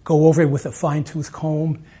go over it with a fine-tooth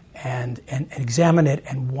comb and examine it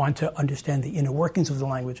and want to understand the inner workings of the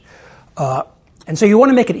language. And so you want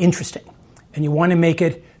to make it interesting, and you want to make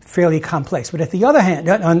it fairly complex. But at the other hand,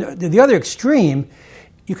 on the other extreme,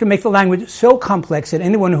 you can make the language so complex that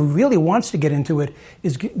anyone who really wants to get into it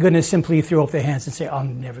is going to simply throw up their hands and say,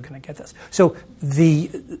 I'm never going to get this. So the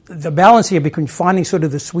balance here between finding sort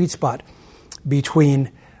of the sweet spot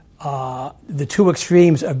between the two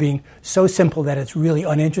extremes of being so simple that it's really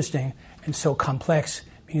uninteresting and so complex,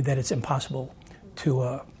 meaning that it's impossible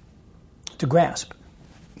to grasp.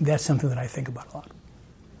 That's something that I think about a lot.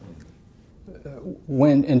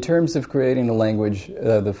 When, in terms of creating a language,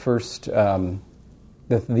 the first, the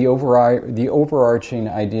overarching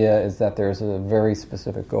idea is that there's a very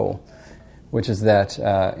specific goal, which is that,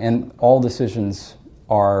 and all decisions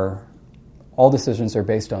are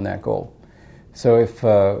based on that goal. So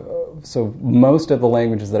so most of the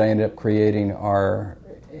languages that I end up creating are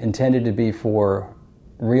intended to be for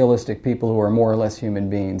realistic people who are more or less human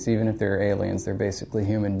beings. Even if they're aliens, they're basically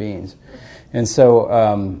human beings. And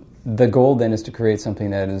so the goal then is to create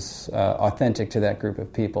something that is authentic to that group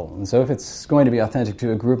of people. And so if it's going to be authentic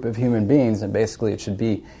to a group of human beings, then basically it should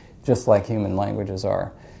be just like human languages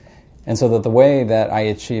are. And so that the way that I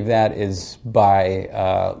achieve that is by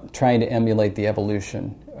trying to emulate the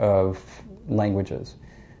evolution of languages,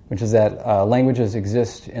 which is that languages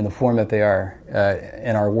exist in the form that they are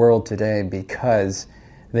in our world today because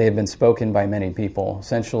they have been spoken by many people.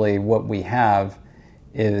 Essentially, what we have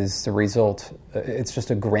is the result, it's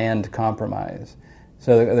just a grand compromise.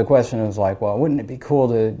 So the question is like, well, wouldn't it be cool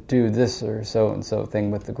to do this or so-and-so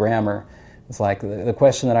thing with the grammar? It's like the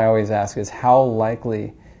question that I always ask is, how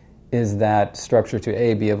likely is that structure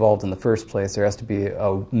to be evolved in the first place? There has to be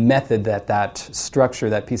a method that structure,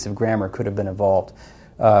 that piece of grammar could have been evolved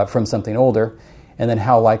from something older. And then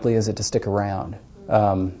how likely is it to stick around?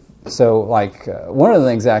 One of the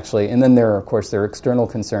things actually, and then there are external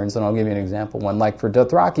concerns, and I'll give you an example one. Like for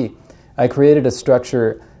Dothraki, I created a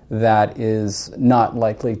structure that is not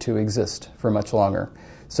likely to exist for much longer.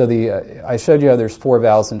 So I showed you how there's 4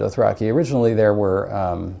 vowels in Dothraki. Originally there were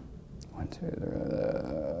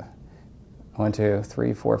 1, 2,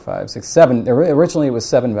 3, 4, 5, 6, 7. Originally it was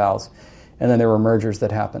 7 vowels, and then there were mergers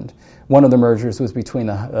that happened. One of the mergers was between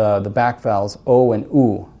the back vowels O and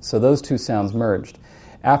U, so those 2 sounds merged.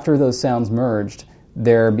 After those sounds merged,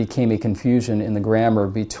 there became a confusion in the grammar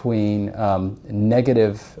between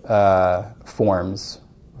negative forms,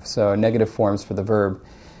 so negative forms for the verb,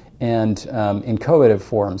 and inchoative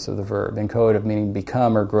forms of the verb. Inchoative meaning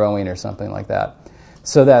become or growing or something like that.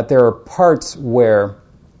 So that there are parts where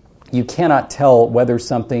you cannot tell whether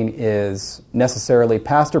something is necessarily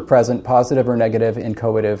past or present, positive or negative,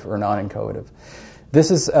 inchoative or non-inchoative.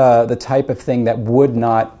 This is the type of thing that would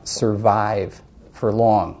not survive for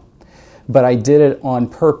long. But I did it on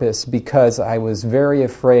purpose because I was very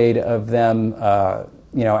afraid of them,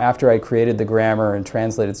 after I created the grammar and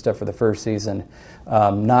translated stuff for the first season,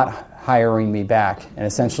 not hiring me back and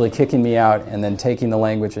essentially kicking me out and then taking the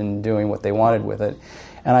language and doing what they wanted with it.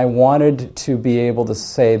 And I wanted to be able to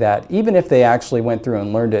say that even if they actually went through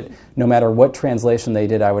and learned it, no matter what translation they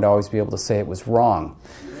did, I would always be able to say it was wrong.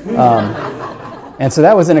 And so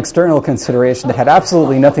that was an external consideration that had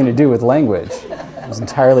absolutely nothing to do with language. It was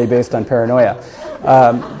entirely based on paranoia.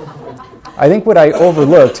 I think what I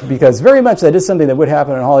overlooked, because very much that is something that would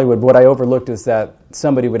happen in Hollywood, but what I overlooked is that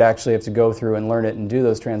somebody would actually have to go through and learn it and do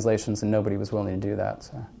those translations, and nobody was willing to do that.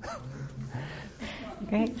 So.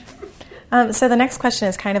 Great. So the next question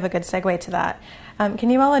is kind of a good segue to that. Can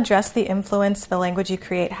you all address the influence the language you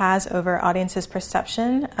create has over audiences'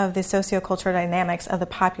 perception of the sociocultural dynamics of the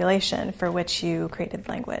population for which you created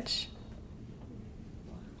language?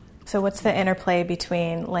 So what's the interplay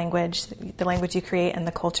between language, the language you create, and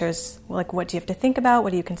the cultures? Like, what do you have to think about?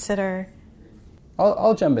 What do you consider?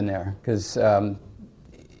 I'll jump in there, because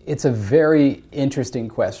it's a very interesting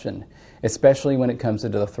question, especially when it comes to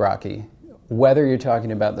Dothraki. Whether you're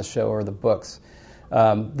talking about the show or the books,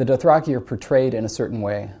 the Dothraki are portrayed in a certain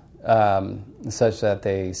way, such that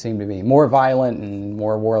they seem to be more violent and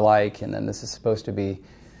more warlike, and then this is supposed to be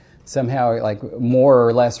somehow like more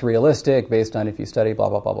or less realistic based on if you study blah,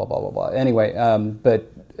 blah, blah, blah, blah, blah, blah. Anyway,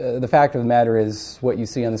 but the fact of the matter is what you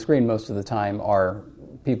see on the screen most of the time are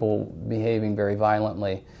people behaving very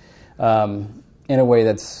violently in a way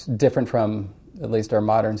that's different from at least our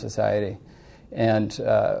modern society. And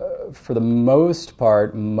for the most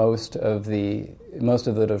part, most of the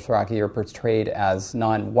Dothraki are portrayed as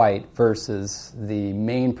non-white versus the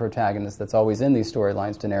main protagonist that's always in these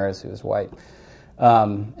storylines, Daenerys, who is white.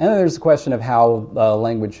 And then there's the question of how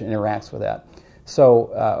language interacts with that.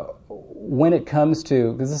 So when it comes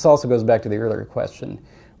to, because this also goes back to the earlier question,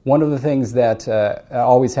 one of the things that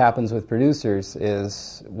always happens with producers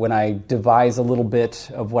is when I devise a little bit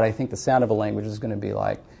of what I think the sound of a language is going to be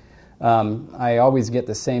like, I always get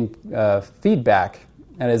the same feedback.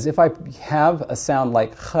 And as if I have a sound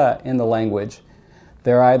like ch in the language,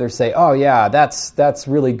 they either say, oh yeah, that's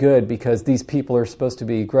really good because these people are supposed to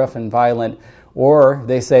be gruff and violent, or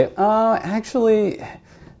they say, actually,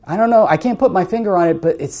 I don't know, I can't put my finger on it,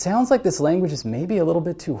 but it sounds like this language is maybe a little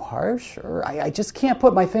bit too harsh, or I just can't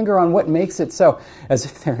put my finger on what makes it so, as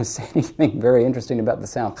if there is anything very interesting about the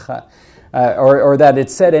sound ch, or that it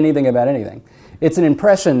said anything about anything. It's an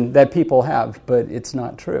impression that people have, but it's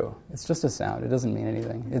not true. It's just a sound. It doesn't mean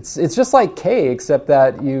anything. It's just like K, except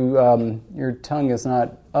that your tongue is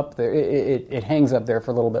not up there. It hangs up there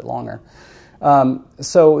for a little bit longer.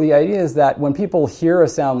 So the idea is that when people hear a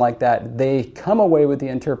sound like that, they come away with the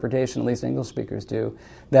interpretation, at least English speakers do,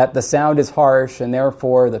 that the sound is harsh and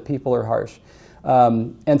therefore the people are harsh.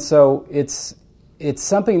 And so it's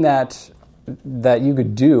something that you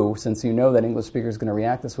could do since you know that English speakers are going to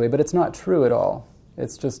react this way, but it's not true at all.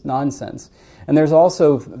 It's just nonsense. And there's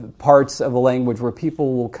also parts of a language where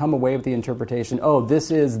people will come away with the interpretation, oh,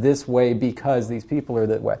 this is this way because these people are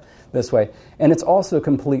this way. And it's also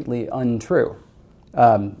completely untrue.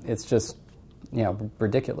 It's just,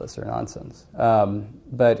 ridiculous or nonsense.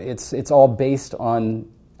 But it's all based on,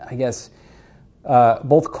 I guess,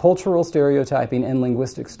 both cultural stereotyping and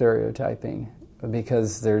linguistic stereotyping,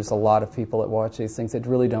 because there's a lot of people that watch these things that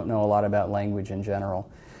really don't know a lot about language in general.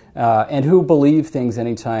 And who believe things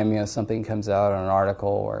anytime something comes out on an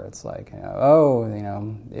article where it's like,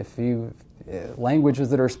 if languages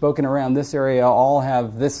that are spoken around this area all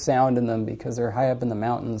have this sound in them because they're high up in the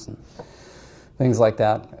mountains and things like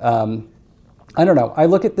that. I don't know. I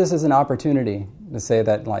look at this as an opportunity to say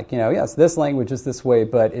that, like, yes, this language is this way,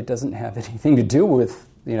 but it doesn't have anything to do with,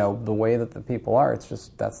 the way that the people are. It's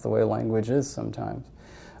just that's the way language is sometimes.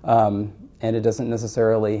 And it doesn't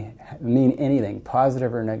necessarily mean anything,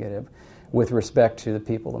 positive or negative, with respect to the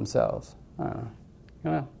people themselves. I don't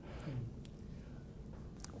know.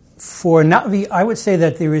 For Na'vi, I would say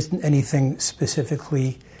that there isn't anything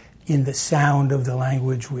specifically in the sound of the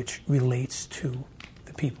language which relates to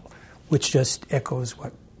the people, which just echoes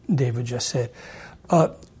what David just said.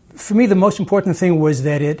 For me, the most important thing was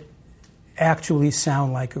that it actually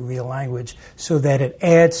sound like a real language, so that it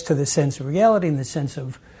adds to the sense of reality and the sense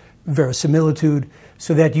of verisimilitude,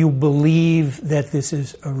 so that you believe that this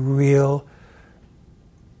is a real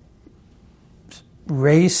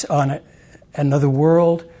race on another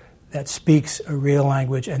world that speaks a real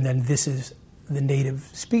language, and then this is the native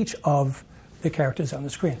speech of the characters on the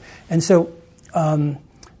screen. And so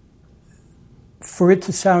for it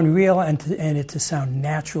to sound real and it to sound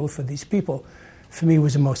natural for these people, for me,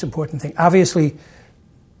 was the most important thing. Obviously,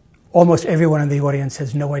 almost everyone in the audience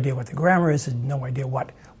has no idea what the grammar is, has no idea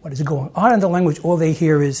what is going on in the language. All they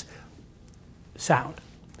hear is sound.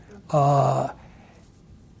 One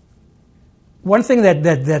thing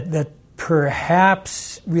that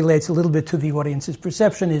perhaps relates a little bit to the audience's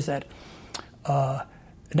perception is that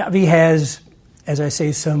Na'vi has, as I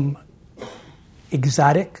say, some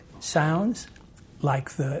exotic sounds,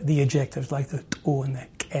 like the adjectives, like the t'u and the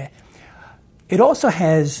ke. It also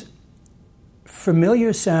has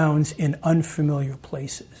familiar sounds in unfamiliar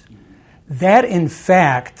places. That, in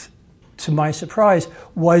fact, to my surprise,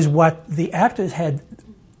 was what the actors had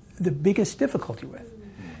the biggest difficulty with.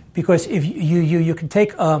 Because if you can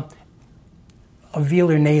take a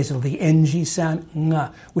velar nasal, the NG sound,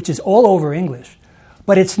 nga, which is all over English,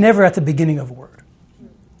 but it's never at the beginning of a word.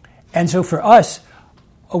 And so for us,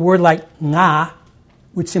 a word like nga,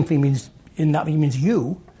 which simply means, in Na'vi means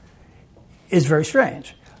you, is very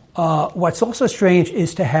strange. What's also strange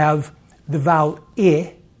is to have the vowel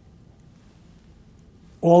I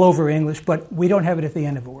all over English, but we don't have it at the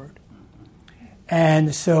end of a word.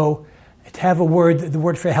 And so to have a word, the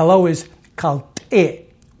word for hello is kalte,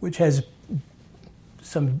 which has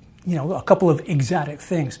some, a couple of exotic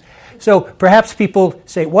things. So perhaps people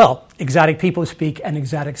say, well, exotic people speak an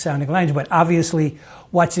exotic sounding language, but obviously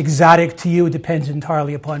what's exotic to you depends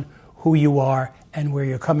entirely upon who you are and where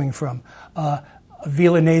you're coming from. A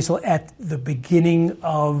velar nasal at the beginning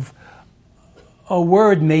of a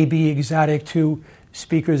word may be exotic to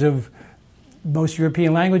speakers of most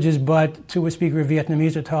European languages, but to a speaker of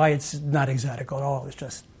Vietnamese or Thai, it's not exotic at all. It's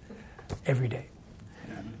just everyday.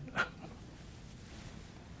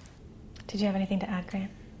 Did you have anything to add,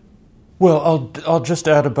 Grant? Well, I'll just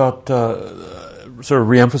add about sort of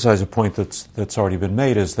reemphasize a point that's already been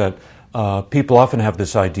made, is that people often have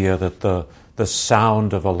this idea that the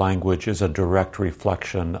sound of a language is a direct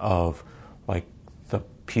reflection of like the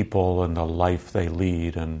people and the life they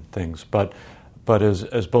lead and things. But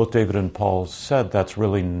as both David and Paul said, that's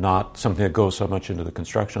really not something that goes so much into the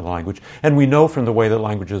construction of the language. And we know from the way that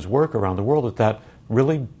languages work around the world that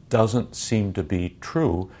really doesn't seem to be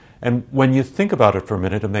true. And when you think about it for a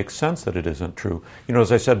minute, it makes sense that it isn't true.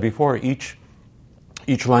 As I said before, each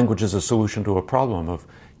language is a solution to a problem of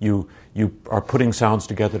you are putting sounds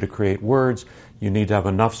together to create words. You need to have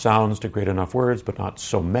enough sounds to create enough words, but not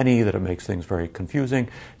so many that it makes things very confusing.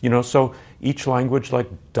 So each language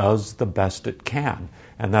does the best it can.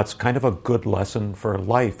 And that's kind of a good lesson for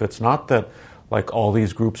life. It's not that all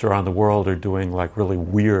these groups around the world are doing really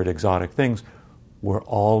weird, exotic things. We're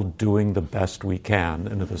all doing the best we can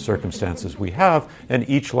under the circumstances we have, and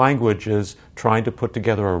each language is trying to put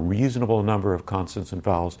together a reasonable number of consonants and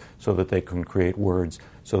vowels so that they can create words,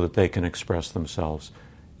 so that they can express themselves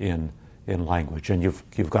in language. And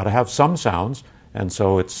you've got to have some sounds, and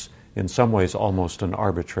so it's in some ways almost an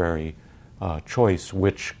arbitrary choice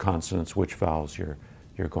which consonants, which vowels you're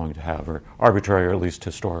going to have, or arbitrary or at least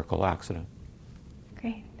historical accident.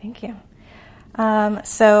 Great, thank you.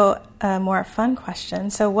 So a more fun question.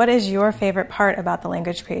 So what is your favorite part about the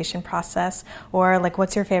language creation process? Or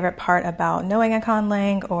what's your favorite part about knowing a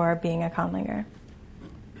conlang or being a conlanger?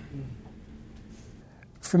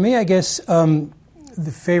 For me, I guess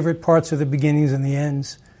the favorite parts are the beginnings and the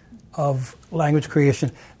ends of language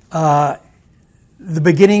creation. The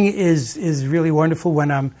beginning is really wonderful when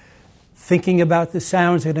I'm thinking about the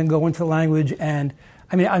sounds and then go into language. And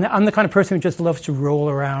I'm the kind of person who just loves to roll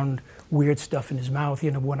around weird stuff in his mouth,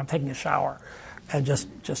 when I'm taking a shower, and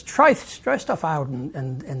just try stuff out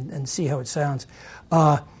and see how it sounds.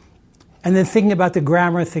 And then thinking about the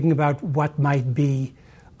grammar, thinking about what might be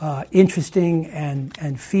interesting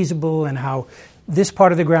and feasible, and how this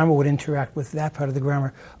part of the grammar would interact with that part of the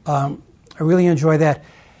grammar. I really enjoy that.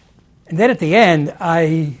 And then at the end,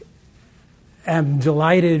 I am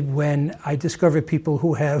delighted when I discover people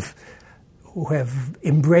who have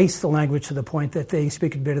embraced the language to the point that they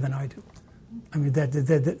speak it better than I do. I mean,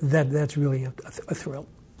 that's really a thrill.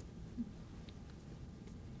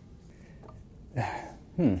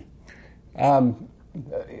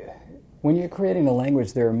 When you're creating a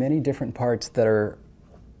language, there are many different parts that are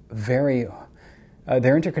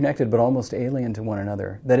they're interconnected but almost alien to one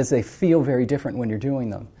another. That is, they feel very different when you're doing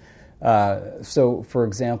them. So, for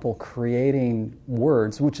example, creating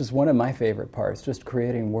words, which is one of my favorite parts, just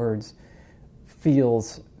creating words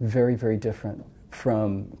feels very, very different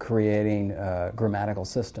from creating grammatical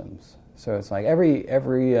systems. So it's like every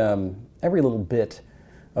little bit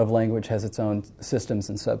of language has its own systems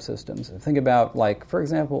and subsystems. Think about, like, for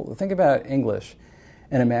example, think about English,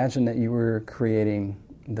 and imagine that you were creating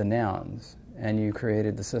the nouns, and you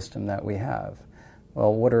created the system that we have.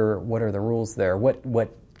 Well, what are the rules there?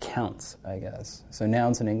 What counts, I guess? So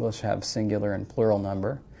nouns in English have singular and plural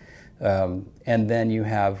number, and then you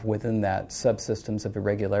have within that subsystems of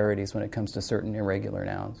irregularities when it comes to certain irregular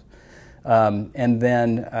nouns. And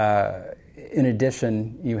then, in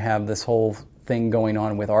addition, you have this whole thing going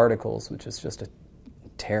on with articles, which is just a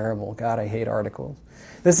terrible. God, I hate articles.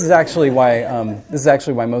 This is actually why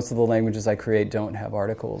most of the languages I create don't have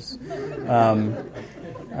articles.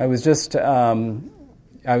 I was just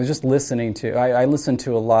listening to. I listened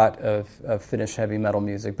to a lot of Finnish heavy metal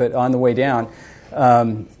music, but on the way down,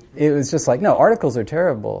 it was just like, no, articles are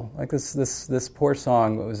terrible. Like this poor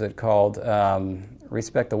song. What was it called?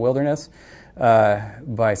 "Respect the Wilderness"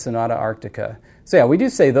 by Sonata Arctica. So yeah, we do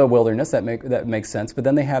say the wilderness, that makes sense, but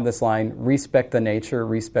then they have this line, respect the nature,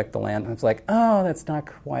 respect the land. And it's like, oh, that's not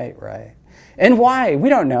quite right. And why? We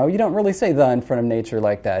don't know. You don't really say the in front of nature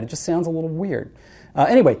like that. It just sounds a little weird.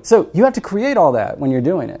 Anyway, so you have to create all that when you're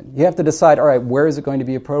doing it. You have to decide, all right, where is it going to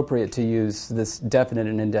be appropriate to use this definite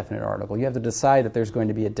and indefinite article? You have to decide that there's going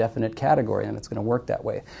to be a definite category and it's going to work that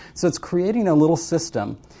way. So it's creating a little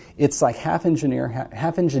system. It's like half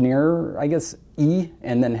engineer, I guess, E,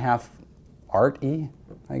 and then half art E,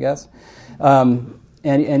 I guess. And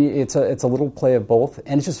it's a little play of both,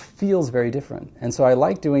 and it just feels very different. And so I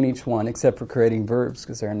like doing each one, except for creating verbs,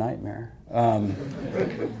 because they're a nightmare.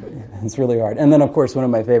 It's really hard. And then, of course, one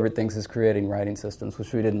of my favorite things is creating writing systems,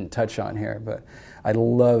 which we didn't touch on here, but I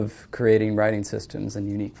love creating writing systems and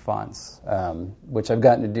unique fonts, which I've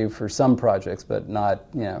gotten to do for some projects, but not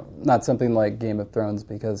something like Game of Thrones,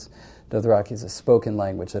 because Dothraki is a spoken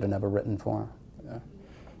language that I've never written for.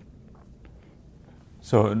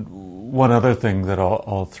 So one other thing that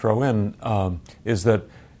I'll throw in is that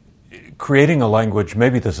creating a language,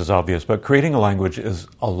 maybe this is obvious, but creating a language is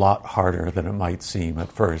a lot harder than it might seem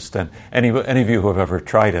at first. And any of you who have ever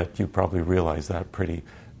tried it, you probably realize that pretty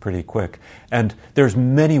quick. And there's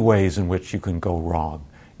many ways in which you can go wrong,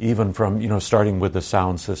 even from starting with the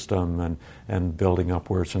sound system and building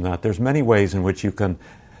upwards from that. There's many ways in which you can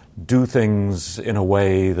do things in a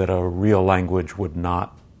way that a real language would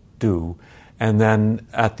not do. And then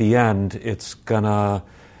at the end,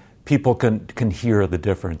 people can hear the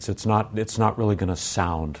difference. It's not really going to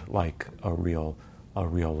sound like a real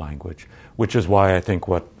language, which is why I think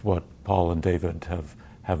what Paul and David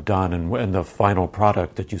have done and the final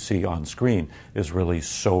product that you see on screen is really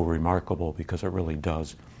so remarkable, because it really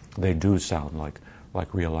does. They do sound like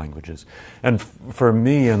real languages. And for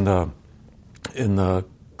me, in the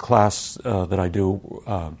class that I do,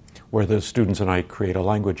 where the students and I create a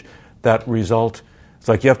language, that result, it's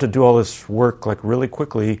like you have to do all this work like really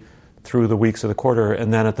quickly through the weeks of the quarter,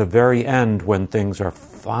 and then at the very end, when things are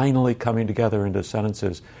finally coming together into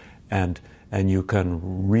sentences, and you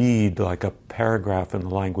can read like a paragraph in the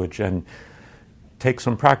language, and take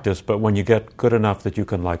some practice, but when you get good enough that you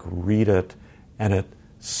can like read it, and it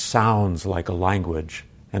sounds like a language,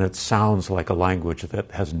 and it sounds like a language that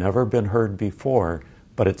has never been heard before,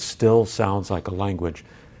 but it still sounds like a language,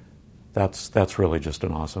 that's really just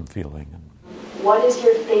an awesome feeling. What is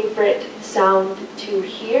your favorite sound to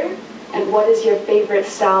hear, and what is your favorite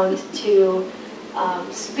sound to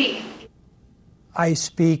speak? I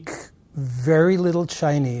speak very little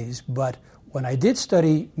Chinese, but when I did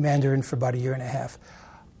study Mandarin for about a year and a half,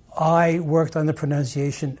 I worked on the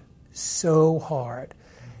pronunciation so hard.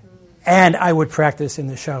 And I would practice in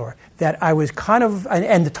the shower, that I was kind of,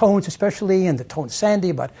 and the tones especially, and the tone Sandy,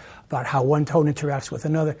 about how one tone interacts with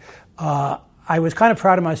another. I was kind of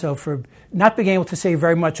proud of myself for not being able to say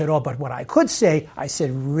very much at all, but what I could say, I said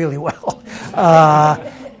really well.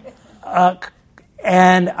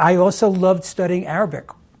 And I also loved studying Arabic.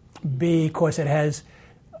 because it has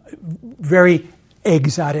very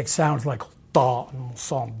exotic sounds like da and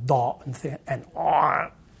some da and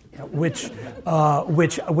ah, which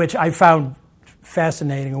I found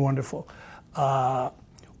fascinating and wonderful.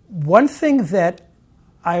 One thing that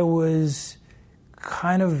I was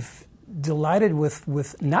kind of delighted with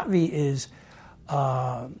Na'vi is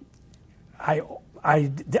I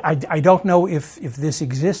don't know if this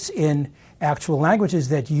exists in actual languages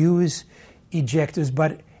that use ejectives,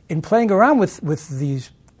 but in playing around with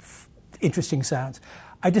these interesting sounds,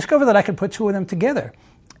 I discovered that I could put two of them together,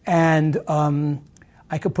 and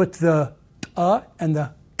I could put the and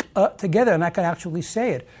the together, and I could actually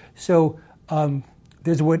say it. So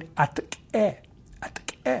there's the word atke,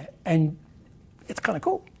 and it's kind of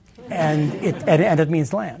cool, and it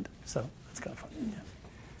means land. So it's kind of fun.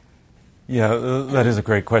 Yeah, that is a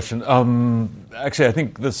great question. Actually, I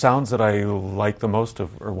think the sounds that I like the most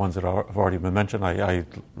are ones that have already been mentioned. I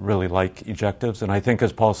really like ejectives, and I think,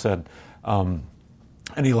 as Paul said,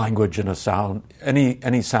 any language in a sound,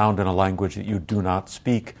 any sound in a language that you do not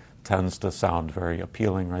speak tends to sound very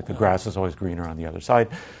appealing, right? The grass is always greener on the other side.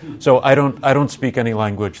 So I don't speak any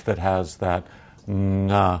language that has that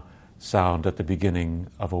na sound at the beginning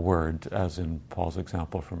of a word, as in Paul's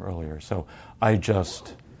example from earlier. So I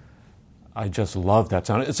just love that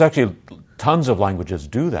sound. It's actually tons of languages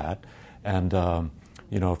do that, and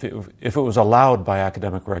if it was allowed by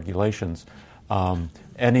academic regulations,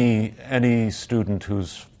 any student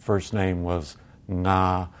whose first name was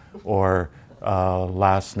Na or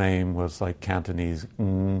last name was like Cantonese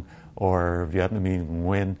or Vietnamese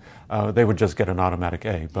Nguyen, they would just get an automatic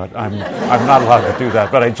A. But I'm not allowed to do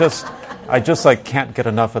that. But I just like can't get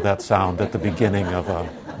enough of that sound at the beginning of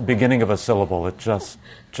a syllable. It just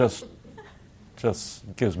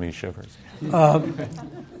gives me shivers.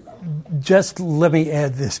 Just let me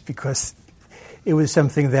add this because it was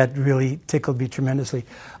something that really tickled me tremendously.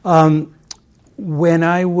 When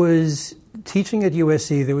I was teaching at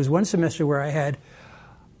USC, there was one semester where I had,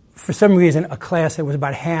 for some reason, a class that was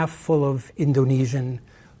about half full of Indonesian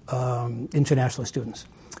international students.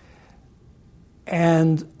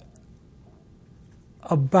 And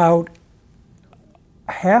about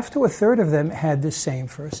half to a third of them had the same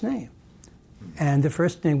first name. And the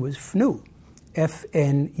first name was Fnu,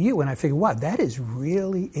 F-N-U. And I figured, wow, that is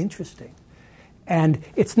really interesting. And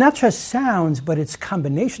it's not just sounds, but it's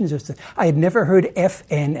combinations of things. I had never heard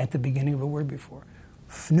F-N at the beginning of a word before.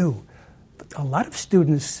 Fnu. But a lot of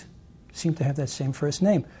students seem to have that same first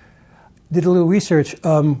name. Did a little research.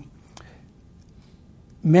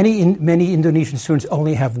 Many Indonesian students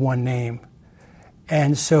only have one name.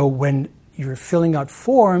 And so when you're filling out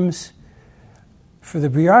forms for the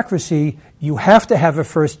bureaucracy, you have to have a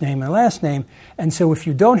first name and a last name. And so if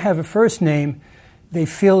you don't have a first name, they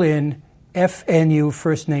fill in FNU,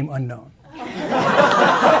 first name unknown.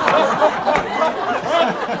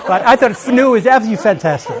 But I thought FNU is absolutely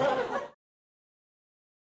fantastic.